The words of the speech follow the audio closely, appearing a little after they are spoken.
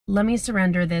let me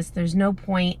surrender this. There's no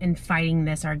point in fighting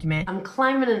this argument. I'm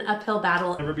climbing an uphill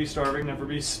battle. Never be starving, never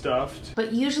be stuffed.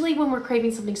 But usually when we're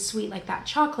craving something sweet like that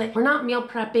chocolate, we're not meal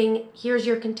prepping. Here's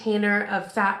your container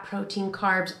of fat, protein,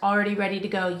 carbs, already ready to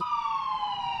go.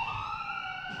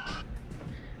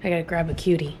 I gotta grab a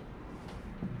cutie.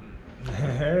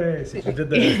 Hey, see what you did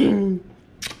there.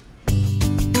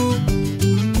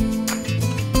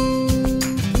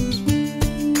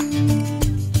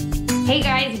 Hey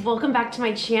guys, welcome back to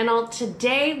my channel.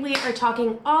 Today we are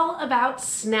talking all about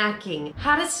snacking.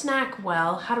 How to snack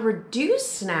well, how to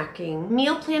reduce snacking,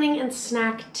 meal planning and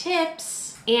snack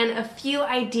tips, and a few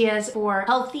ideas for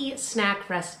healthy snack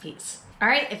recipes. All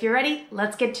right, if you're ready,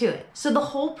 let's get to it. So the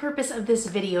whole purpose of this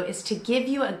video is to give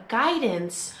you a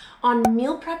guidance on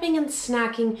meal prepping and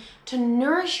snacking to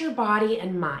nourish your body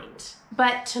and mind,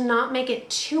 but to not make it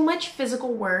too much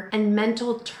physical work and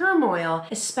mental turmoil,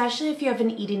 especially if you have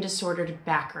an eating disordered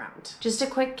background. Just a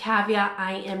quick caveat,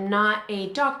 I am not a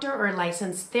doctor or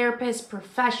licensed therapist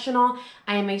professional.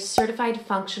 I am a certified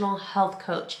functional health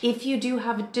coach. If you do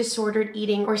have disordered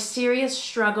eating or serious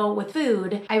struggle with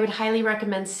food, I would highly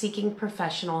recommend seeking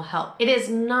professional help. It is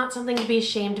not something to be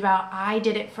ashamed about. I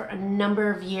did it for a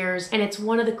number of years, and it's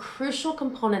one of the crucial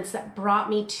components that brought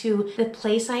me to the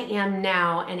place I am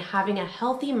now and having a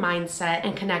healthy mindset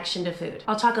and connection to food.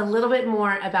 I'll talk a little bit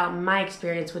more about my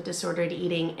experience with disordered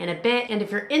eating in a bit, and if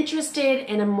you're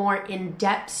interested in a more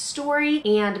in-depth story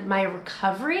and my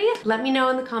recovery, let me know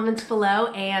in the comments below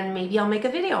and maybe I'll make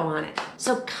a video on it.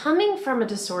 So coming from a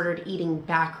disordered eating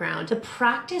background, the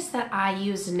practice that I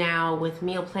use now with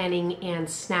meal planning and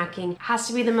snacking has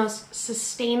to be the most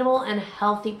sustainable and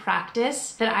healthy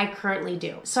practice that I currently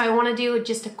do. So I want to do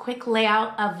just a quick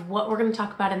layout of what we're going to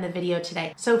talk about in the video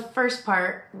today. So first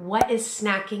part, what is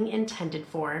snacking intended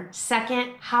for?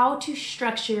 Second, how to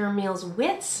structure your meals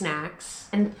with snacks.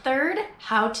 And third,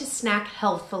 how to snack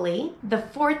healthfully. The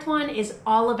fourth one is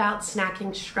all about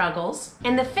snacking struggles.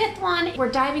 And the fifth one, we're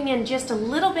diving in just a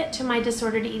little bit to my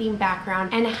disordered eating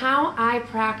background and how I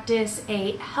practice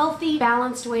a healthy,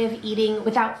 balanced way of eating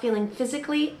without feeling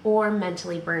physically or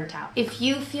mentally burnt out. If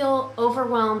you feel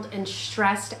overwhelmed and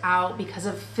stressed out because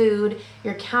of food,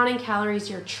 you're counting calories,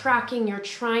 you're tracking, you're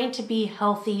trying to be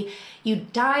healthy, you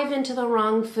dive into the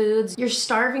wrong foods, you're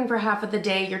starving for half of the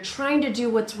day, you're trying to do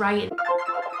what's right.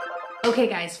 Okay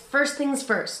guys, first things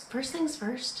first. First things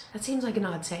first? That seems like an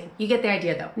odd saying. You get the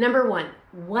idea though. Number one,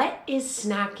 what is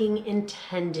snacking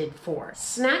intended for?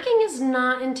 Snacking is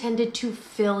not intended to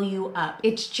fill you up.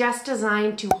 It's just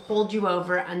designed to hold you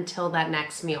over until that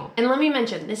next meal. And let me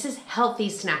mention, this is healthy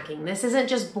snacking. This isn't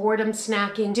just boredom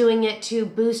snacking, doing it to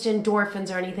boost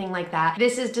endorphins or anything like that.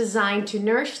 This is designed to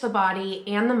nourish the body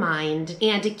and the mind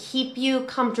and to keep you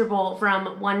comfortable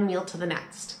from one meal to the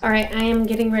next. All right, I am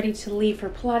getting ready to leave for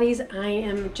Pilates. I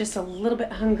am just a little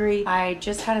bit hungry. I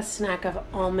just had a snack of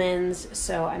almonds,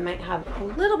 so I might have a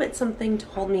little bit something to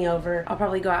hold me over. I'll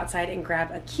probably go outside and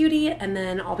grab a cutie and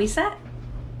then I'll be set.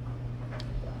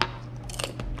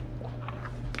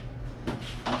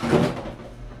 I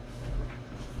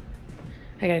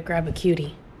gotta grab a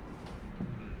cutie.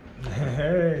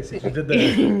 Hey, see what you did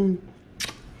there.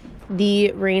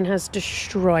 The rain has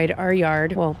destroyed our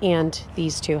yard. Well, and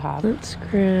these two have. Let's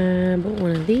grab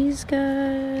one of these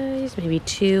guys, maybe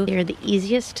two. They're the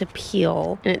easiest to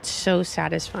peel, and it's so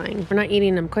satisfying. We're not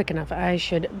eating them quick enough. I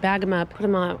should bag them up, put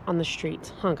them out on the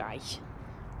streets. Huh, guys?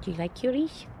 Do you like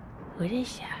cuties? What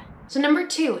is that? So number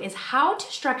two is how to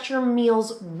structure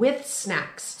meals with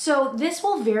snacks. So this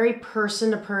will vary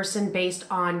person to person based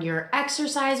on your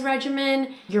exercise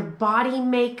regimen, your body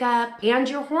makeup, and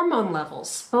your hormone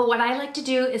levels. But what I like to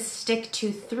do is stick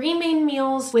to 3 main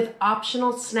meals with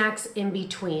optional snacks in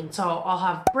between. So I'll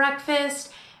have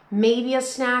breakfast, maybe a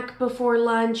snack before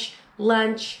lunch,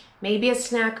 maybe a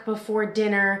snack before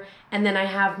dinner, and then I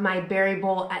have my berry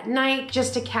bowl at night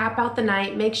just to cap out the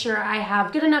night, make sure I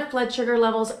have good enough blood sugar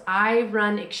levels. I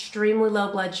run extremely low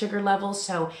blood sugar levels,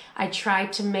 so I try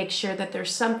to make sure that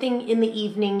there's something in the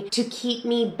evening to keep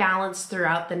me balanced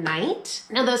throughout the night.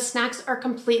 Now those snacks are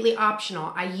completely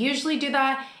optional. I usually do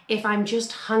that if I'm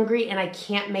just hungry and I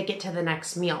can't make it to the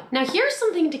next meal. Now here's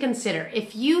something to consider.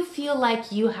 If you feel like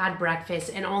you had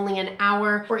breakfast and only an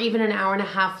hour or even an hour and a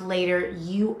half later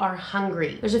you are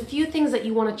hungry, there's a few things that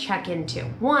you want to check into.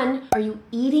 One, are you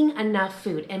eating enough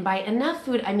food? And by enough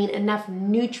food, I mean enough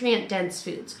nutrient-dense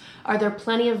foods. Are there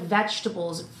plenty of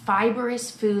vegetables, fibrous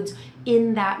foods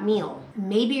in that meal?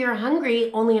 Maybe you're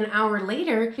hungry only an hour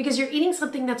later because you're eating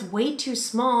something that's way too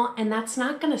small, and that's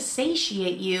not gonna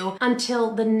satiate you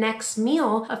until the next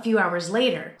meal a few hours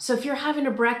later. So if you're having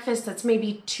a breakfast that's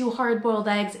maybe 2 hard-boiled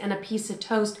eggs and a piece of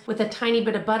toast with a tiny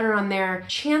bit of butter on there,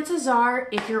 chances are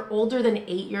if you're older than 8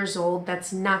 years old,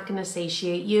 that's not gonna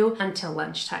satiate you until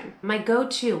lunchtime. My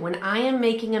go-to when I am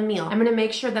making a meal, I'm gonna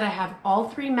make sure that I have all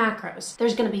 3 macros.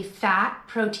 There's gonna be fat,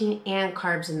 protein, and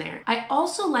carbs in there. I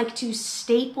also like to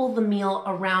staple the meal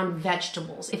around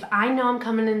vegetables. If I know I'm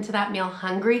coming into that meal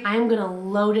hungry, I'm gonna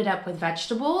load it up with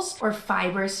vegetables or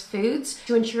fibrous foods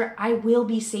to ensure I will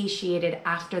be satiated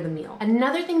after the meal.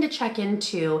 Another thing to check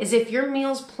into is if your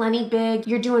meal's plenty big,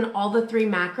 you're doing all the 3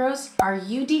 macros, are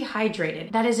you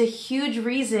dehydrated? That is a huge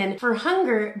reason for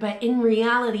hunger, but in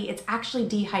reality, it's actually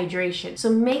dehydration. So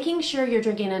making sure you're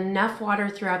drinking enough water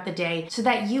throughout the day so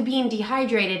that you being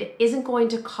dehydrated isn't going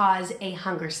to cause a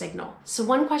hunger signal. So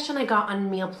one question I got on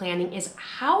meal planning is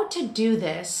how to do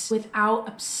this without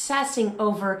obsessing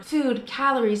over food,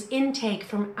 calories, intake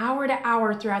from hour to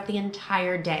hour throughout the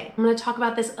entire day. I'm gonna talk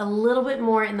about this a little bit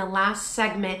more in the last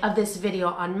segment of this video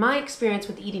on my experience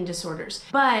with eating disorders.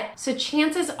 So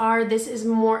chances are this is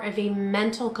more of a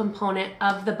mental component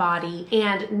of the body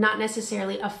and not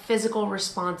necessarily a physical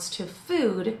response to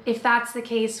food. If that's the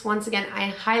case, once again, I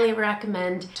highly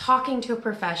recommend talking to a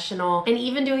professional and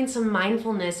even doing some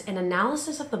mindfulness and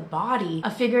analysis of the body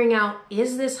of figuring out,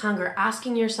 is this hunger?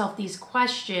 Asking yourself these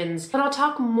questions, but I'll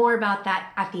talk more about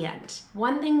that at the end.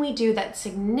 One thing we do that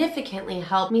significantly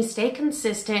helped me stay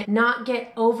consistent, not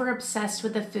get over obsessed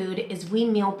with the food, is we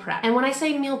meal prep. And when I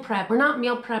say meal prep, we're not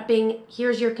meal prepping,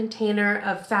 here's your container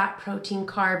of fat, protein,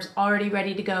 carbs already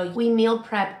ready to go. We meal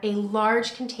prep a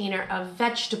large container of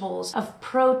vegetables, of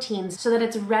proteins, so that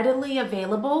it's readily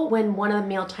available when one of the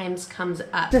meal times comes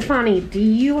up. Stefani, do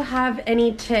you have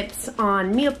any tips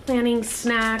on meal planning,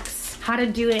 snacks, how to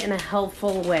do it in a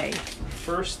helpful way?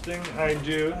 First thing I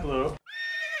do,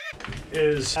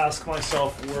 is ask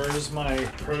myself, where's my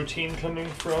protein coming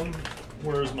from?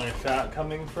 Where's my fat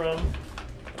coming from?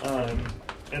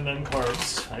 And then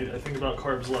carbs. I think about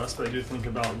carbs less, but I do think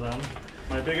about them.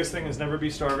 My biggest thing is never be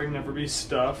starving, never be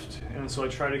stuffed. And so I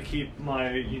try to keep my,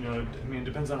 it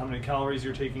depends on how many calories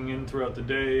you're taking in throughout the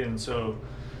day. And so,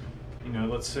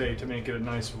 let's say to make it a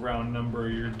nice round number,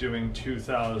 you're doing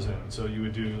 2,000. So you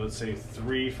would do, let's say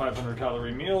 3 500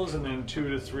 calorie meals and then 2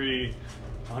 to 3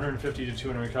 150 to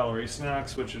 200 calorie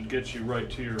snacks, which would get you right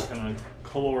to your kind of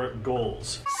caloric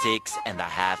goals.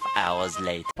 6.5 hours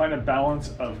later. Find a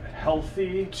balance of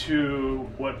healthy to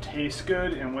what tastes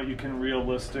good and what you can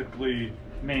realistically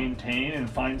maintain, and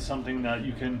find something that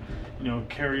you can,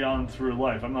 carry on through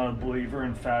life. I'm not a believer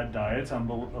in fad diets. I'm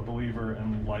a believer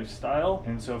in lifestyle.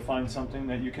 And so find something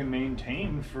that you can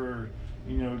maintain for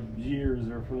years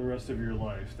or for the rest of your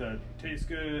life that tastes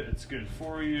good, it's good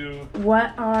for you.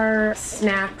 What are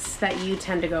snacks that you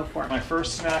tend to go for? My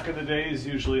first snack of the day is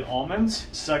usually almonds.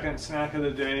 Second snack of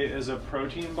the day is a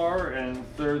protein bar, and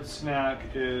third snack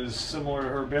is similar to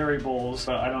her berry bowls,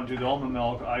 but I don't do the almond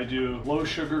milk. I do low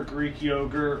sugar Greek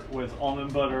yogurt with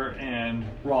almond butter and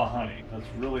raw honey. That's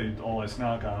really all I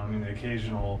snack on. The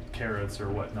occasional carrots or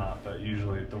whatnot, but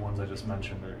usually the ones I just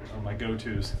mentioned are my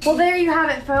go-tos. Well, there you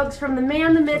have it, folks, from the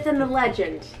man, the myth, and the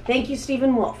legend. Thank you,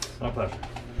 Stephen Wolf. My pleasure.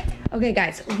 Okay,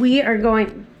 guys, we are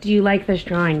going... Do you like this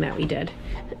drawing that we did?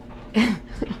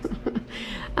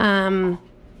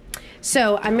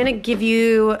 So I'm going to give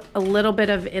you a little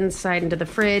bit of insight into the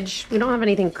fridge. We don't have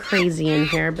anything crazy in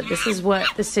here, but this is what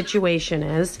the situation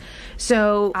is.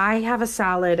 So I have a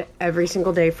salad every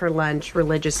single day for lunch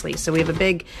religiously. So we have a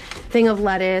big thing of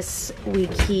lettuce. We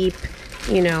keep,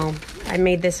 I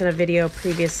made this in a video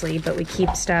previously, but we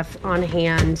keep stuff on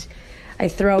hand. I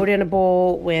throw it in a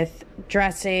bowl with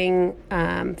dressing,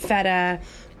 feta,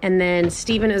 and then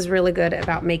Steven is really good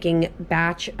about making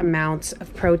batch amounts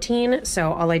of protein.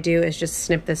 So all I do is just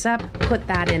snip this up, put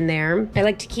that in there. I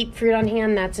like to keep fruit on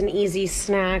hand. That's an easy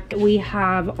snack. We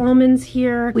have almonds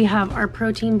here. We have our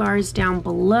protein bars down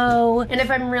below. And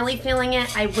if I'm really feeling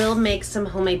it, I will make some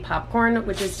homemade popcorn,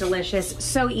 which is delicious.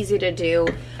 So easy to do.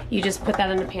 You just put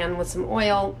that in a pan with some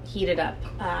oil, heat it up.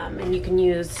 And you can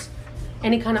use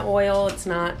any kind of oil. It's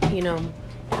not,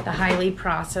 the highly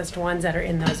processed ones that are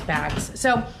in those bags.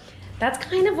 So that's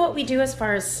kind of what we do as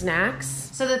far as snacks.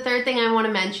 So the third thing I want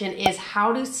to mention is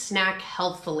how to snack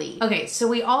healthfully. Okay, so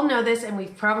we all know this and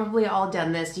we've probably all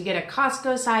done this. You get a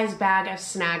Costco-sized bag of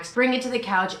snacks, bring it to the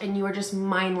couch, and you are just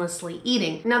mindlessly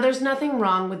eating. Now, there's nothing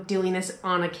wrong with doing this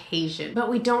on occasion,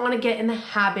 but we don't want to get in the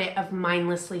habit of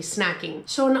mindlessly snacking.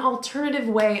 So an alternative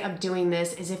way of doing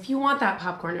this is if you want that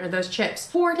popcorn or those chips,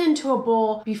 pour it into a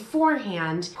bowl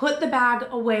beforehand, put the bag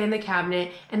away in the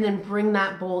cabinet, and then bring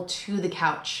that bowl to the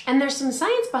couch. And there's some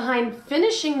science behind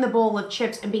finishing the bowl of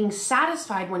chips and being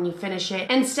satisfied when you finish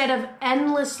it instead of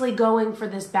endlessly going for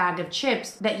this bag of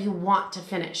chips that you want to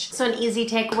finish. So an easy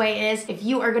takeaway is if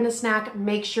you are gonna snack,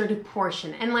 make sure to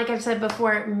portion. And like I've said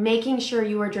before, making sure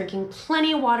you are drinking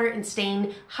plenty of water and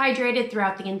staying hydrated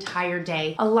throughout the entire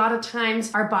day. A lot of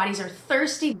times our bodies are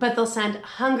thirsty, but they'll send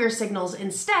hunger signals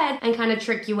instead and kind of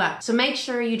trick you up. So make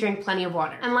sure you drink plenty of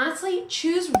water. And lastly,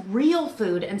 choose real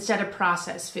food instead of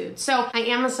processed food. So I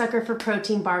am a sucker for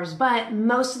protein bars, but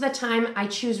most of the time I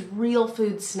choose real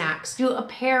food snacks. Do a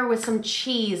pair with some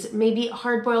cheese, maybe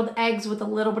hard-boiled eggs with a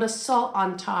little bit of salt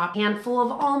on top, handful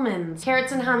of almonds,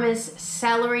 carrots and hummus,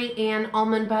 celery and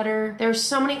almond butter. There's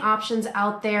so many options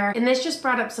out there. And this just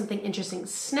brought up something interesting.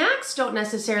 Snacks don't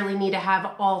necessarily need to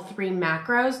have all three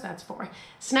macros. That's four.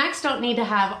 Snacks don't need to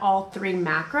have all three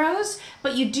macros,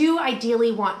 but you do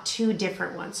ideally want two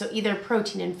different ones. So either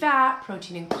protein and fat,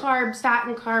 protein and carbs, fat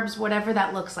and carbs, whatever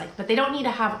that looks like, but they don't need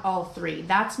to have all three.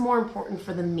 That's more important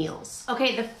for the meals.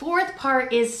 Okay, the fourth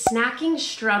part is snacking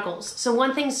struggles. So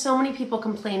one thing so many people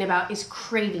complain about is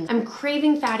craving. I'm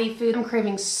craving fatty food, I'm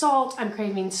craving salt, I'm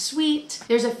craving sweet.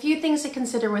 There's a few things to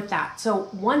consider with that. So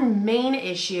one main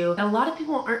issue that a lot of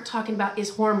people aren't talking about is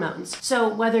hormones. So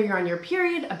whether you're on your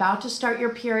period, about to start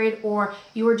your period, or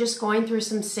you are just going through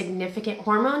some significant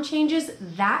hormone changes,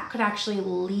 that could actually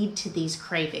lead to these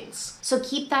cravings. So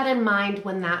keep that in mind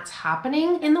when that's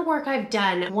happening. In the work I've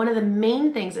done, one of the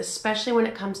main things, especially when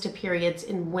it comes to periods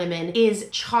in women, is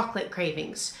chocolate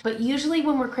cravings. But usually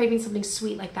when we're craving something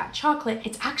sweet like that chocolate,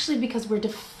 it's actually because we're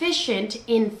deficient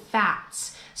in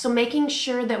fats. So making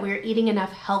sure that we're eating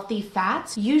enough healthy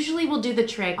fats usually will do the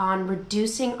trick on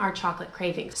reducing our chocolate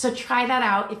cravings. So try that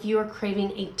out if you are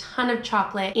craving a ton of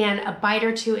chocolate and a bite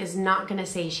or two is not gonna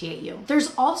satiate you.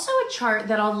 There's also a chart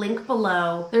that I'll link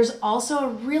below. There's also a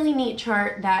really neat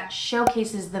chart that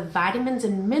showcases the vitamins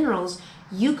and minerals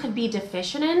you could be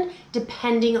deficient in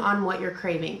depending on what you're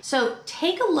craving. So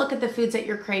take a look at the foods that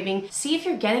you're craving, see if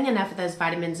you're getting enough of those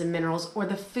vitamins and minerals or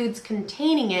the foods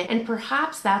containing it, and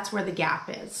perhaps that's where the gap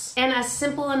is. And a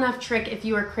simple enough trick, if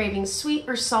you are craving sweet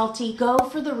or salty, go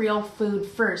for the real food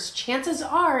first. Chances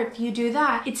are, if you do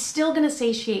that, it's still gonna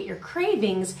satiate your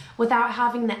cravings without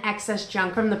having the excess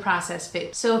junk from the processed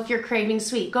food. So if you're craving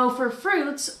sweet, go for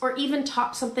fruits or even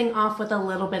top something off with a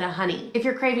little bit of honey. If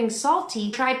you're craving salty,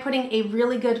 try putting a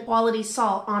really good quality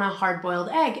salt on a hard-boiled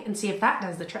egg and see if that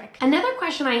does the trick. Another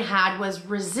question I had was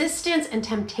resistance and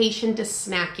temptation to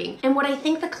snacking. And what I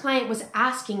think the client was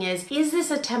asking is this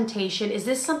a temptation? Is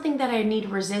this something that I need to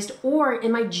resist, or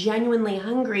am I genuinely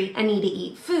hungry and need to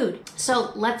eat food?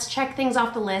 So let's check things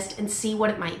off the list and see what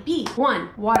it might be. 1,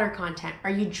 water content. Are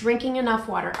you drinking enough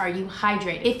water? Are you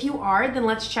hydrated? If you are, then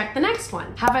let's check the next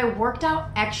one. Have I worked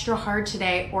out extra hard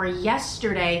today or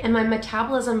yesterday and my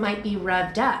metabolism might be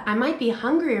revved up? I might be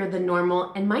hungrier than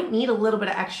normal and might need a little bit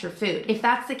of extra food. If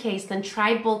that's the case, then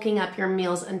try bulking up your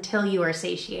meals until you are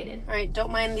satiated. All right,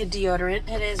 don't mind the deodorant.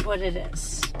 It is what it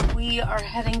is. We are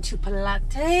heading to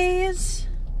Pilates.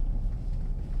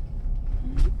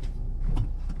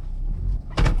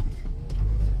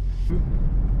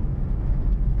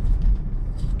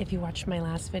 If you watched my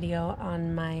last video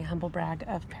on my humble brag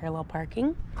of parallel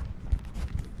parking,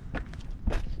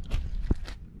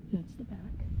 that's the back.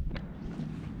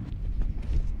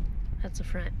 That's the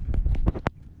front.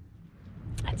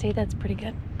 I'd say that's pretty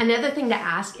good. Another thing to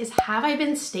ask is, have I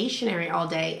been stationary all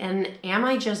day and am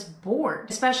I just bored?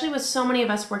 Especially with so many of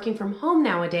us working from home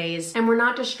nowadays and we're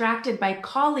not distracted by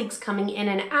colleagues coming in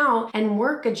and out and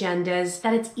work agendas,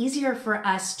 that it's easier for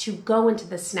us to go into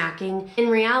the snacking in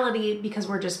reality because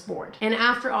we're just bored. And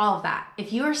after all of that,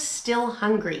 if you are still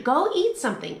hungry, go eat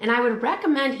something. And I would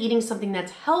recommend eating something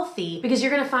that's healthy because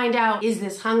you're gonna find out, is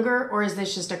this hunger or is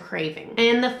this just a craving?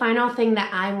 And the final thing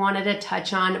that I wanted to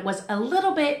touch on was a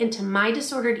little bit bit into my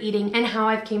disordered eating and how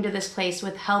I've came to this place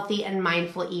with healthy and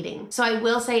mindful eating. So I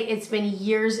will say it's been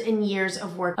years and years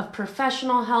of work, of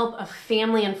professional help, of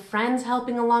family and friends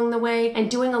helping along the way,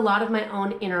 and doing a lot of my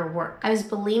own inner work. I was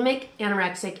bulimic,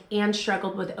 anorexic, and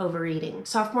struggled with overeating.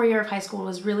 Sophomore year of high school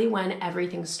was really when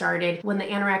everything started, when the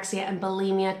anorexia and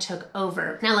bulimia took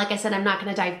over. Now, like I said, I'm not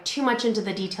going to dive too much into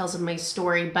the details of my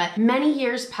story, but many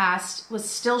years passed, was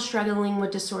still struggling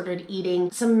with disordered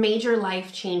eating. Some major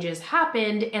life changes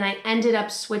happened, and I ended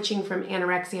up switching from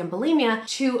anorexia and bulimia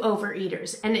to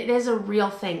overeaters. And it is a real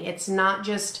thing. It's not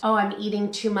just, oh, I'm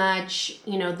eating too much,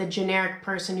 you know, the generic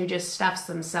person who just stuffs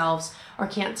themselves or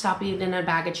can't stop eating a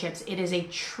bag of chips. It is a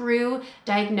true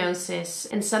diagnosis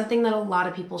and something that a lot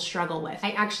of people struggle with.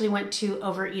 I actually went to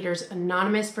Overeaters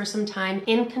Anonymous for some time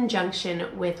in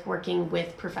conjunction with working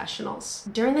with professionals.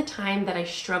 During the time that I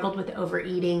struggled with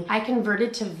overeating, I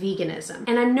converted to veganism,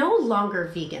 and I'm no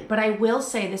longer vegan, but I will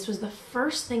say this was the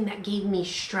first thing that gave me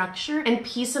structure and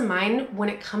peace of mind when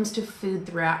it comes to food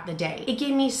throughout the day. It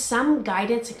gave me some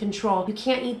guidance and control. You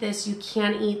can't eat this, you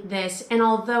can't eat this. And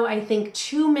although I think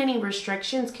too many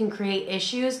restrictions can create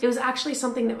issues, it was actually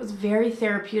something that was very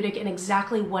therapeutic and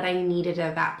exactly what I needed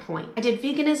at that point. I did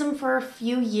veganism for a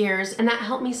few years, and that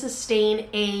helped me sustain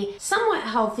a somewhat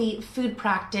healthy food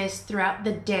practice throughout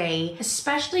the day,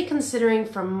 especially considering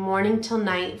from morning till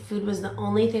night, food was the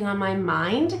only thing on my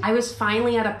mind. I was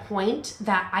finally at a point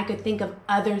that I could think of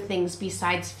other things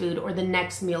besides food or the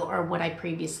next meal or what I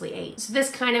previously ate. So this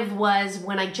kind of was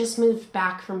when I just moved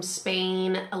back from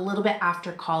Spain a little bit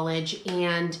after college,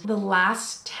 and the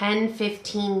last 10,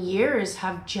 15 years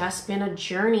have just been a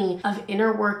journey of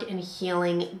inner work and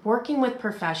healing, working with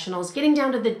professionals, getting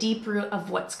down to the deep root of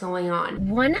what's going on.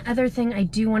 One other thing I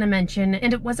do want to mention,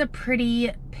 and it was a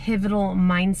pretty pivotal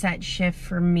mindset shift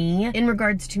for me in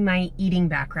regards to my eating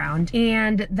background,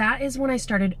 and that is when I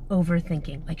started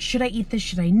overthinking. Like, should I eat this?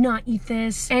 Should I not eat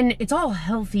this? And it's all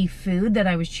healthy food that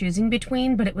I was choosing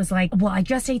between, but it was like, well, I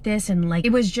just ate this, and like,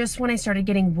 it was just when I started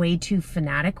getting way too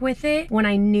fanatic with it, when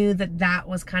I knew that that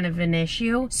was kind of an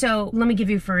issue. So let me give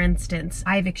you, for instance,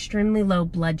 I have extremely low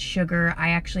blood sugar. I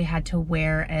actually had to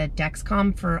wear a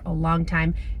Dexcom for a long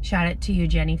time. Shout out to you,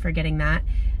 Jenny, for getting that.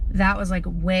 That was like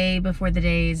way before the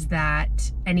days that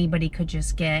anybody could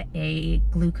just get a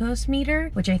glucose meter,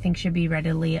 which I think should be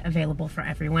readily available for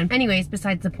everyone. Anyways,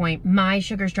 besides the point, my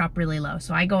sugars drop really low.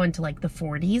 So I go into like the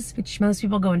 40s, which most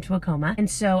people go into a coma. And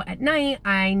so at night,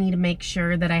 I need to make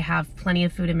sure that I have plenty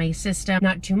of food in my system,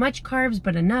 not too much carbs,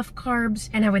 but enough carbs.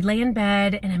 And I would lay in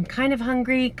bed and I'm kind of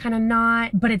hungry, kind of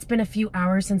not, but it's been a few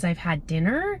hours since I've had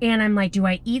dinner. And I'm like, do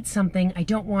I eat something? I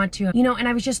don't want to, you know, and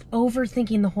I was just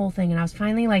overthinking the whole thing. And I was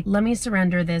finally like, let me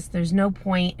surrender this. There's no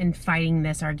point in fighting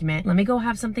this argument. Let me go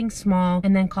have something small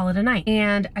and then call it a night.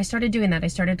 And I started doing that. I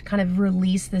started to kind of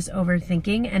release this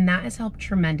overthinking, and that has helped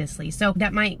tremendously. So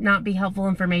that might not be helpful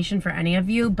information for any of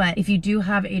you, but if you do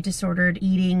have a disordered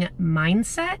eating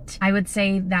mindset, I would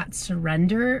say that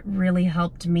surrender really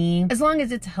helped me. As long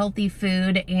as it's healthy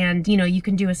food and, you know, you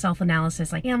can do a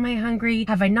self-analysis like, am I hungry?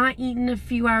 Have I not eaten a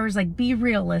few hours? Like, be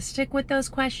realistic with those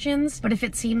questions. But if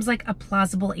it seems like a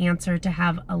plausible answer to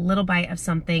have a little bite of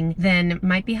something, then it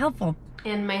might be helpful.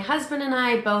 And my husband and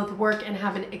I both work and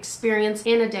have an experience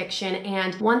in addiction.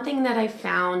 And one thing that I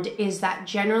found is that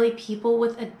generally people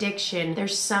with addiction,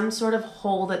 there's some sort of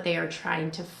hole that they are trying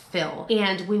to fill.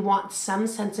 And we want some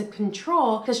sense of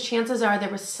control because chances are there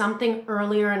was something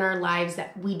earlier in our lives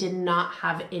that we did not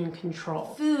have in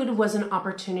control. Food was an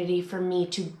opportunity for me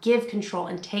to give control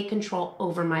and take control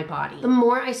over my body. The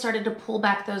more I started to pull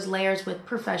back those layers with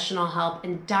professional help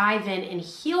and dive in and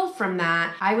heal from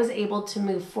that, I was able to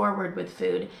move forward with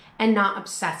food and not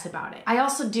obsess about it. I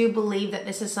also do believe that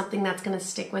this is something that's gonna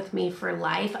stick with me for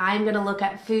life. I'm gonna look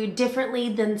at food differently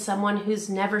than someone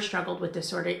who's never struggled with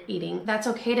disordered eating. That's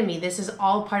okay to me. This is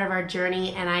all part of our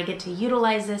journey, and I get to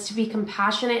utilize this to be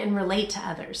compassionate and relate to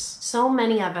others. So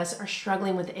many of us are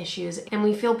struggling with issues and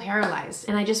we feel paralyzed.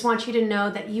 And I just want you to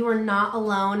know that you are not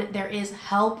alone. There is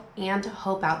help and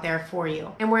hope out there for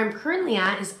you. And where I'm currently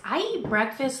at is I eat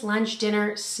breakfast, lunch,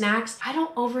 dinner, snacks. I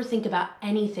don't overthink about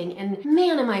anything. And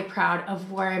man, am I proud of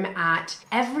where I'm at.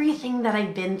 Everything that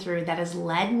I've been through that has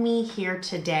led me here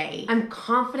today. I'm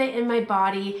confident in my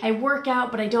body. I work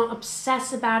out, but I don't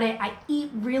obsess about it. I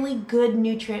eat really good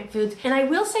nutrient foods. And I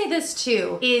will say this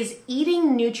too, is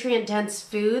eating nutrient dense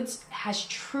foods has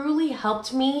truly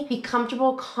helped me be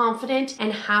comfortable, confident,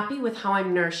 and happy with how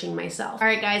I'm nourishing myself. All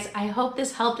right, guys, I hope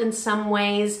this helped in some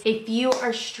ways. If you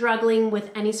are struggling with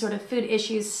any sort of food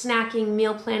issues, snacking,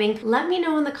 meal planning, let me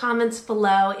know in the comments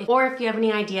below. Or if you have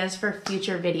any ideas for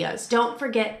future videos. Don't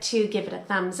forget to give it a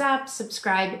thumbs up,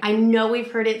 subscribe. I know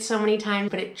we've heard it so many times,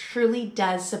 but it truly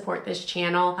does support this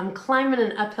channel. I'm climbing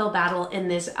an uphill battle in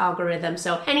this algorithm,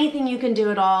 so anything you can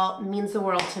do at all means the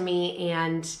world to me,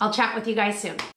 and I'll chat with you guys soon.